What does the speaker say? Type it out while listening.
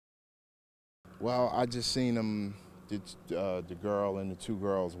Well, I just seen them, the girl and the two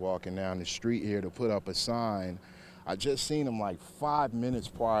girls walking down the street here to put up a sign. I just seen them like 5 minutes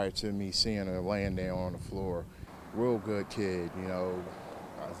prior to me seeing her laying there on the floor. Real good kid, you know.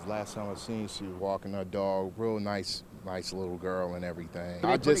 Last time I seen she was walking her dog. Real nice little girl and everything.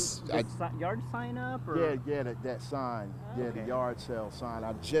 Yard sign up, or? Yeah, that sign. Oh, yeah, okay. The yard sale sign.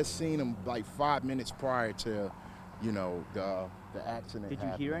 I just seen them like 5 minutes prior to, you know, the accident. Did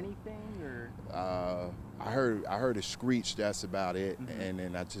you hear anything, or? I heard a screech. That's about it. Mm-hmm. And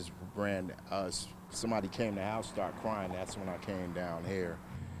then I just ran. Somebody came to the house, started crying. That's when I came down here,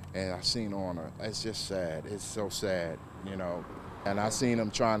 and I seen on her. It's just sad. It's so sad, you know. And I seen them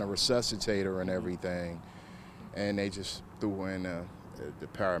trying to resuscitate her and everything, and they just threw her in the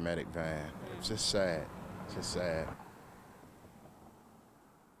paramedic van. It's just sad. It's just sad.